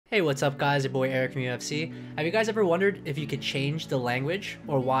Hey, what's up guys, your boy Eric from EAFC. Have you guys ever wondered if you could change the language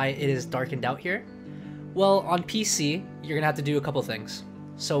or why it is darkened out here? Well, on PC, you're gonna have to do a couple things.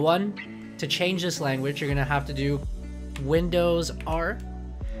 So one, to change this language, you're gonna have to do Windows R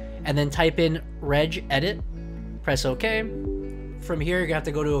and then type in regedit, press OK. From here, you're gonna have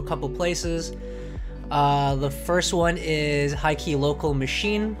to go to a couple places. The first one is high key local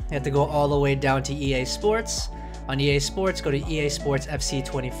machine. You have to go all the way down to EA Sports. On EA Sports, go to EA Sports FC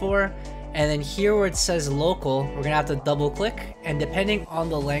 24, and then here where it says local, we're gonna have to double click, and depending on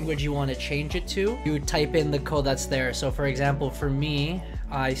the language you want to change it to, you type in the code that's there. So for example, for me,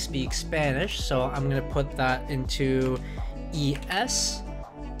 I speak Spanish, so I'm gonna put that into ES,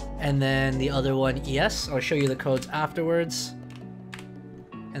 and then the other one ES. I'll show you the codes afterwards,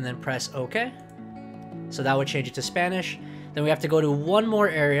 and then press OK. So that would change it to Spanish. Then we have to go to one more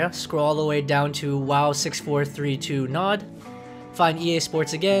area, scroll all the way down to WOW6432 NOD, find EA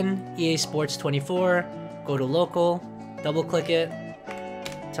Sports again, EA Sports 24, go to local, double click it,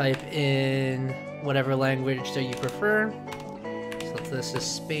 type in whatever language that you prefer. So this is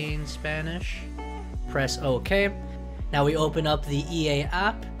Spain, Spanish, press OK. Now we open up the EA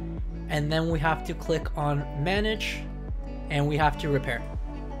app, and then we have to click on manage, and we have to repair.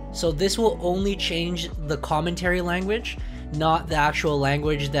 So this will only change the commentary language, not the actual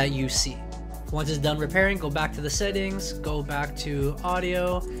language that you see. Once it's done repairing, go back to the settings, go back to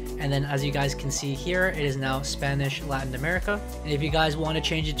audio, and then as you guys can see here, it is now Spanish Latin America. And if you guys want to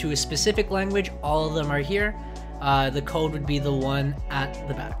change it to a specific language, all of them are here. The code would be the one at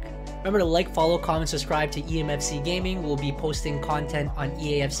the back. Remember to like, follow, comment, subscribe to EMFC Gaming. We'll be posting content on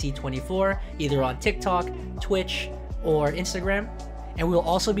EAFC 24, either on TikTok, Twitch, or Instagram. And we'll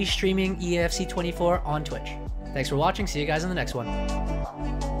also be streaming EAFC 24 on Twitch. Thanks for watching. See you guys in the next one.